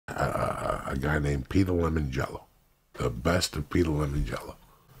a guy named Peter Lemongello. The best of Peter Lemongello.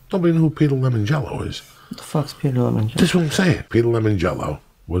 Nobody knew who Peter Lemongello is. What the fuck's Peter Lemongello? That's what I'm saying. Peter Lemongello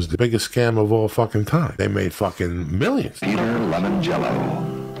was the biggest scam of all fucking time. They made fucking millions. Peter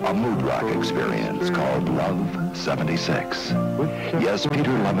Lemongello, a mood rock experience called Love 76. Yes,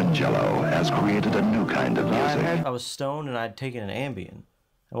 Peter Lemongello has created a new kind of music. I was stoned and I'd taken an Ambien.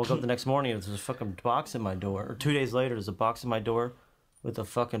 I woke up the next morning and there's a fucking box in my door. Or 2 days later, there's a box in my door with a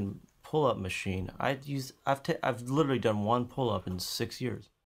fucking pull-up machine. I've literally done one pull-up in 6 years.